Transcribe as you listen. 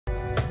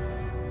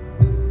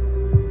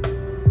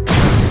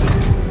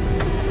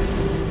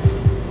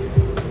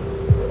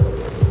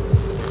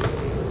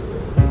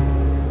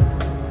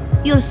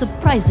You're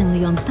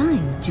surprisingly on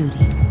time, Judy.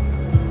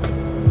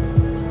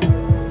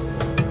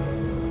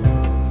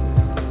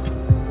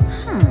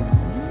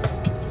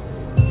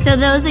 So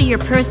those are your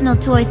personal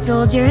toy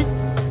soldiers?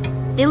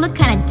 They look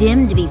kind of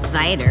dim to be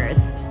fighters.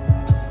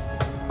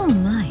 Oh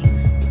my,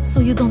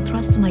 so you don't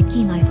trust my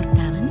keen eye for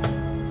talent?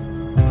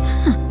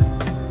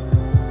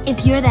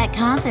 If you're that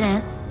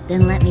confident,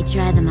 then let me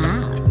try them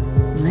out.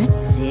 Let's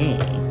see.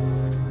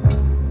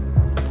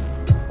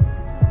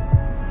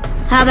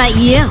 How about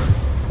you?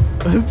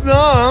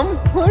 Azam,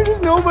 why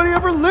does nobody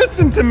ever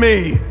listen to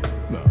me?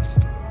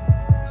 Master.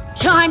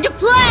 Time to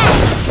play!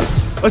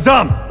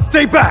 Azam,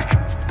 stay back!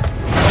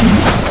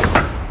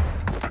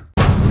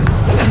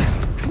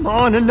 Come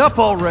on, enough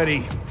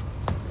already!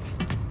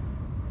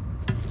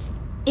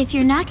 If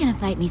you're not gonna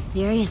fight me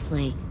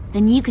seriously,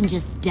 then you can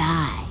just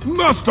die.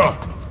 Master!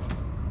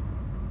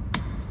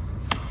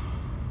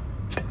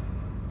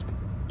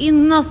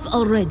 Enough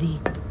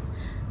already.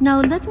 Now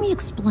let me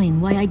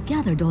explain why I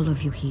gathered all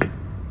of you here.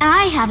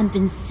 I haven't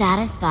been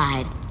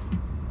satisfied.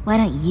 Why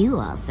don't you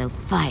also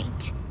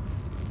fight?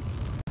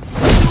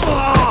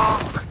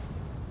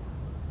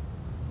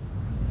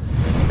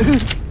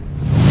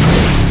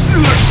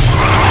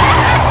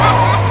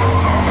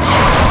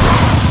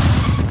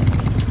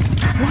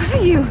 What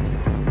are you?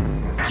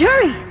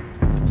 Juri!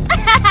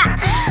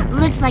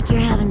 Looks like you're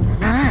having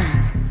fun.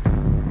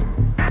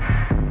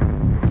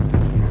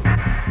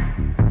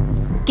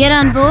 Get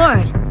on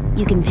board.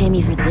 You can pay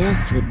me for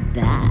this with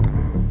that.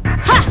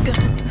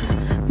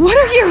 What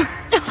are you?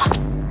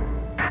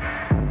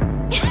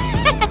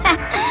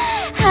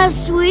 How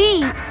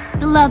sweet!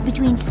 The love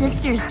between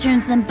sisters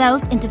turns them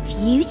both into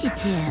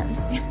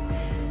fugitives.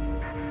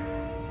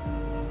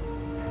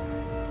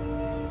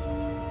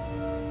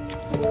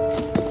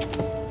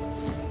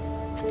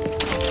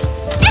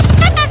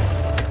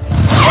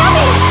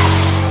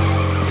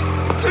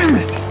 Damn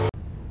it!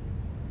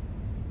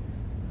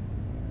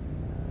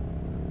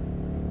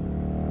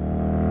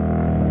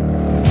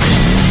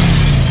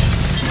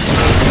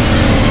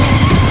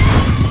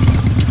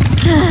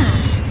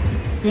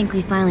 Think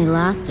we finally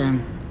lost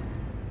him.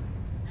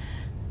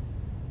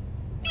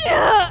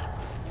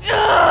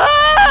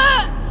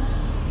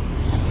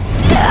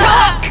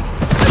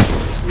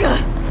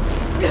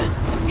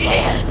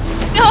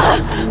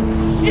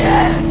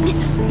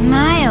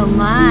 My oh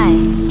my,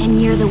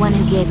 and you're the one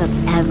who gave up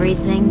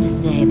everything to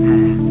save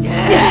her.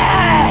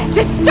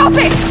 Just stop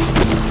it!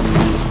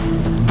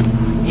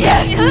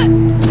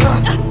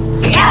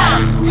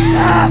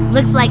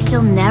 Looks like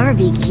she'll never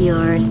be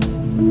cured.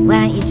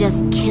 Why don't you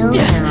just kill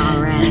her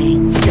already?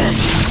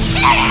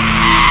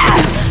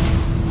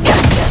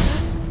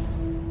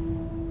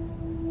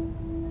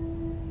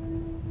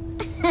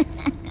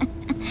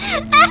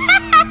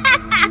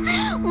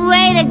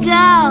 Way to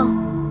go!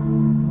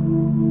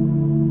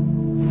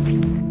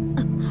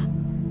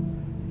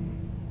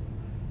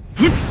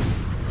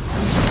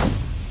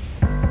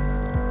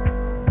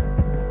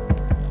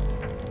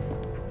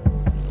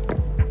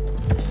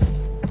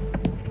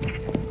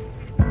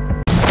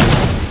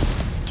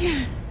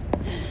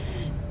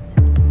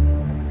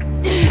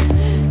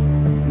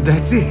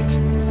 That's it.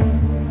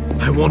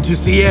 I want to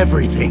see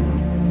everything.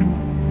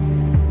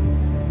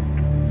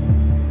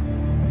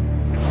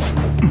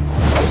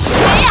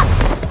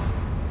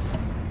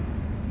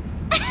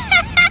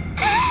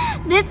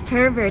 This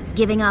pervert's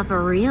giving off a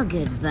real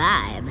good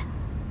vibe.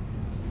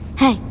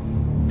 Hey,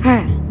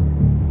 Perv.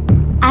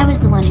 I was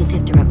the one who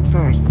picked her up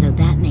first, so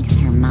that makes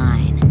her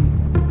mine.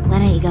 Why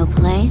don't you go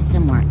play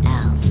somewhere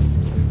else?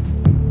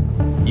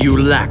 You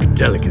lack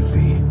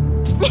delicacy.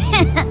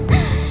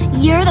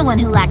 You're the one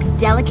who lacks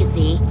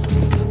delicacy.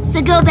 So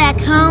go back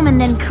home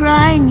and then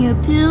cry in your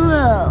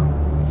pillow.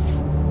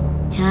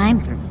 Time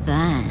for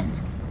fun.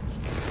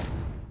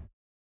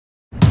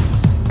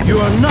 You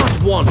are not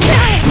one. No,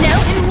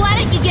 and why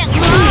don't you get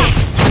lost?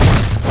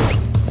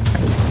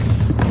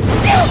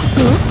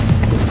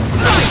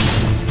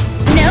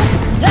 No?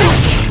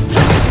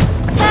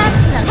 Have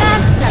some,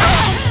 have some.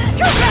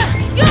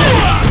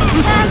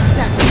 Have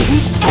some.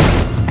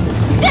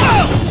 No?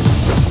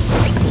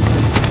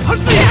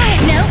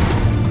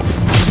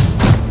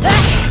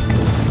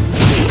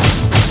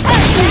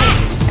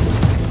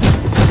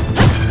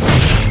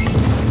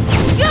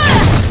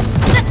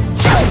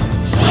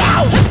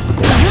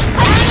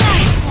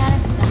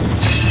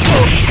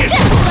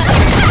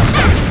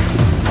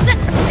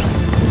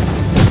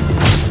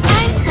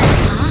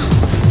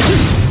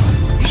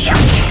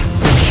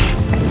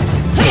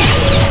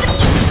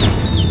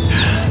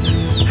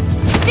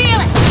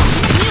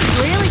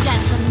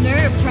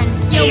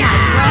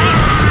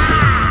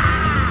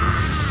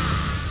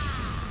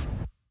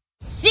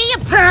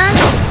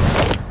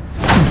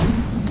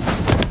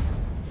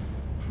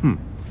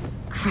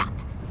 Crap.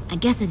 I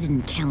guess I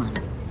didn't kill him.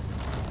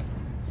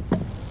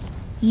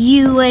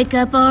 You wake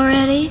up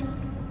already?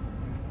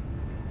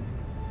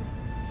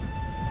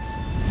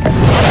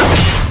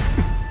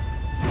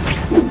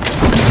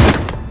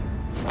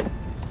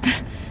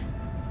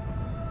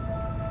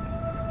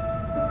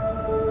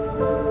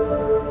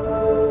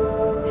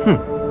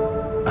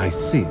 I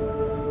see.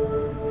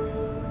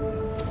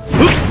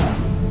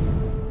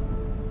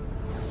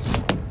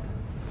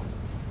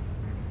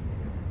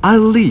 I'll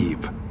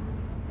leave.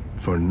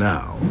 For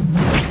now.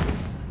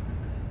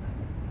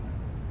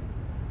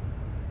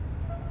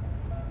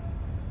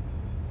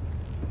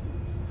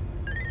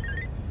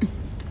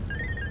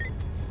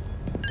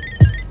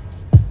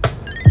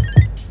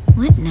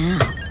 What now?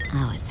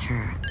 Oh, it's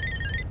her.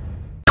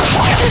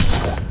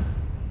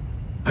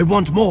 I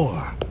want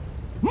more!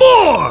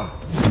 More!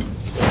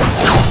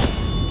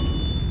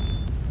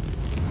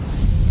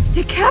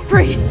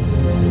 DiCapri!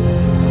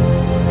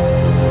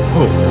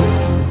 Oh.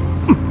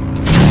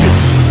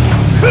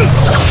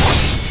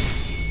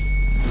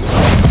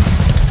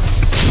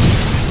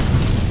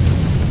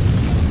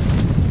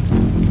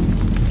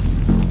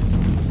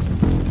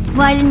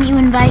 Why didn't you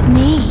invite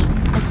me?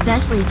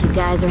 Especially if you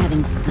guys are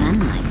having fun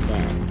like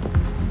this.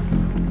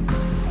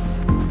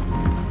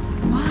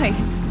 Why?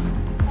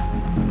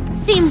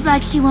 Seems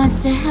like she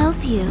wants to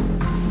help you.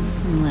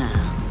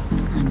 Well,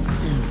 I'm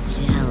so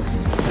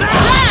jealous.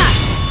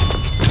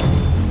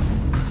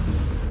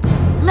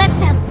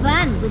 Let's have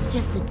fun with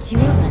just the two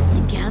of us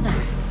together.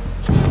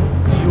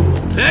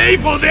 You'll pay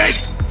for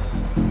this!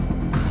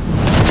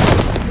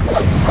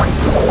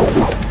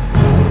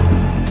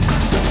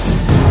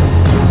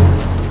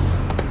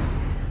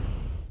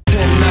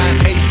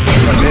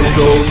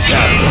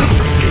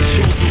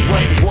 Choose the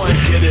right one.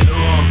 Get it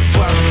on. 5,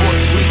 4,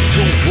 3,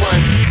 2,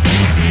 1.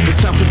 It's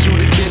time for you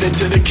to get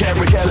into the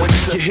character.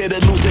 You hit a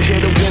loser,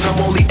 hit a win. I'm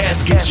only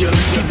asking you.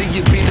 Either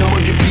you beat him or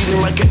you beat him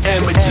like an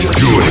amateur.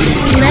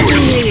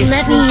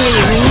 Let me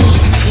hear you.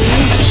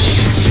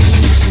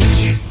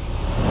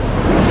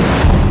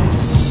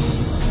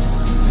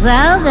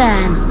 Well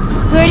then,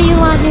 where do you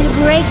want me to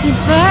break you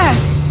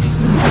first?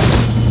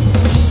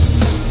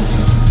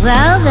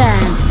 Well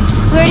then,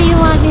 where do you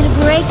want me to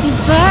break you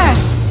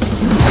first?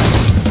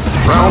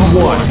 Round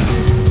 1.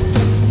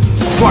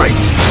 Fight!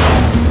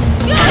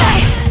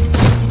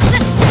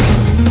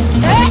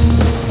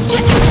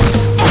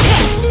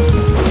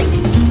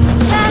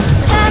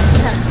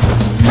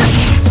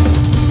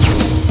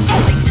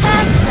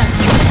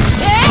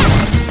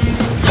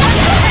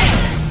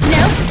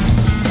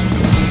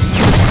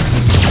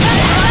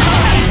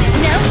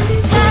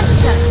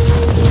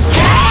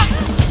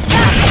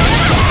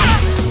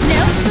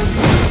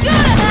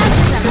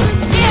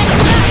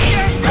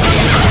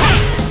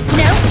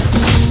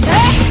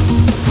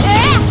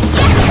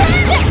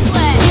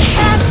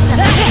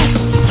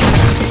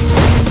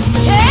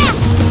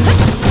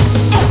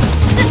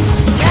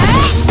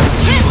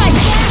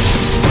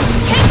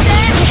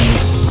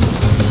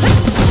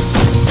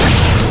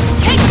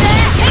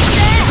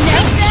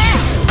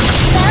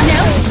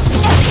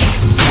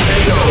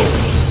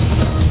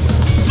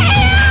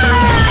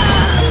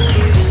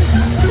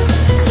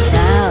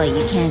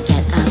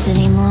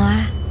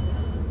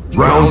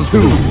 Round 2.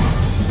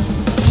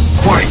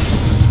 Fight!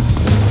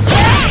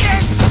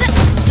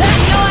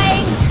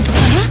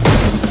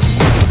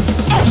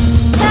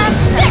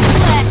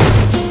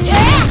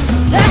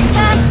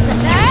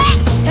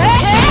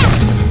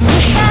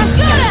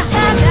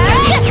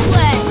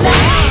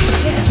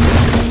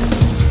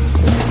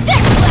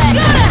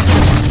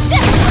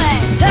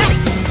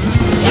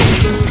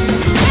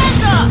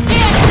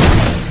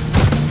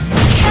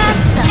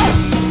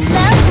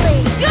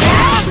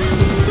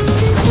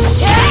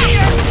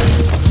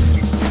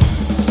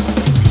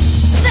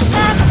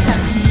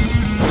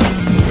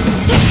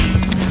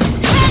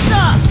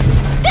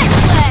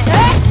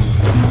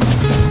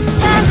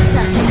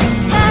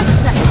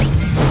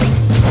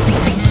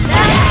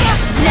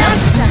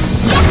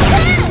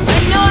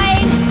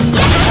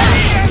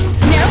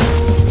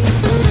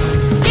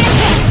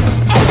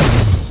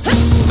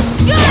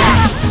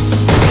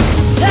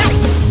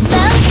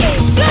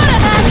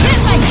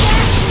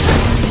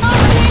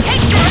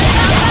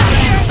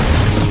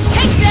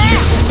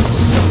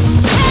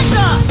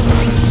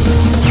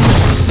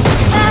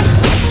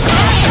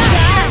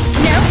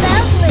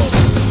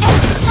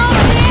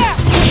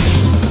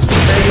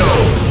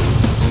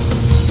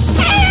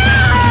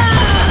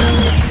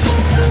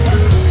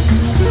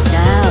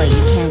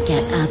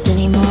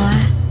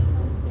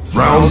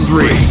 Round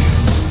 3.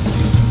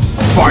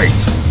 Fight!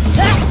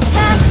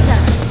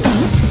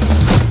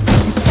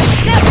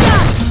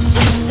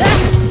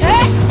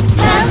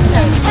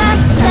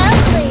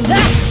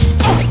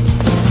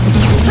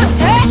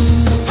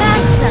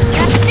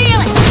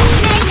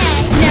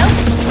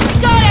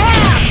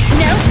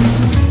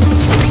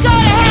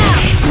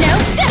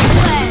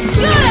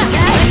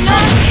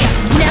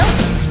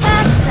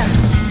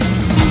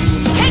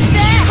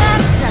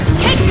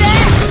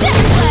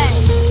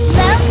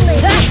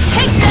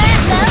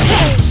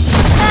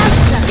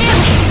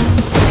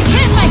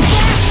 Here's my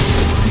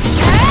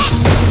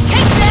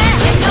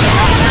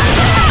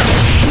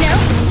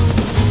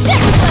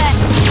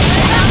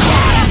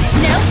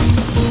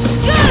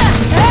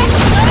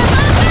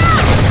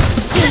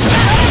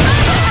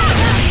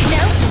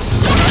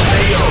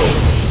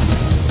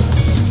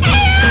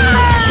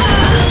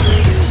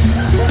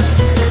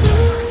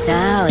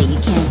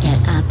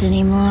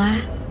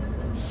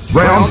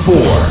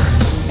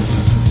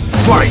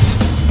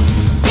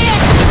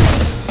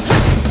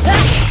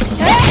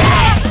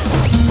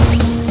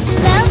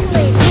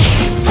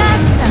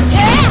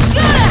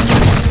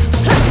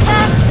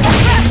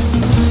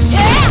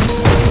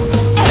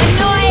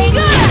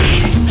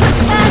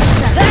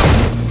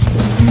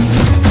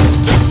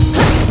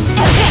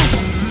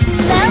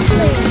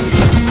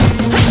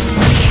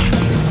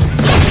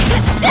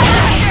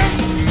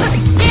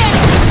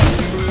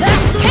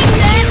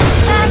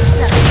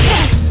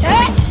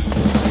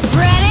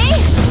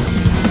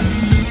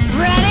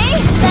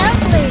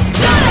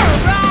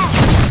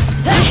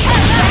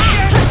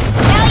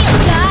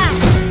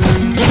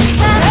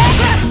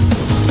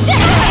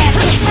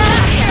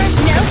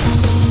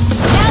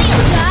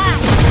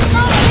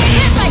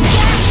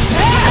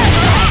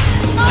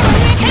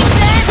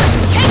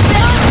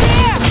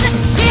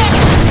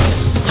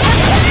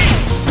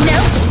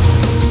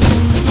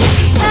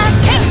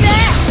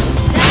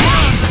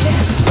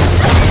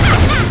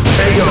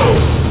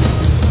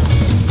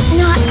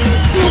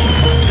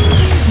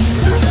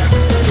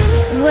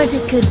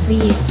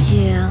you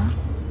too.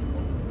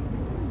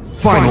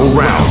 Final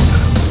round.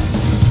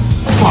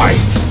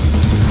 Fight!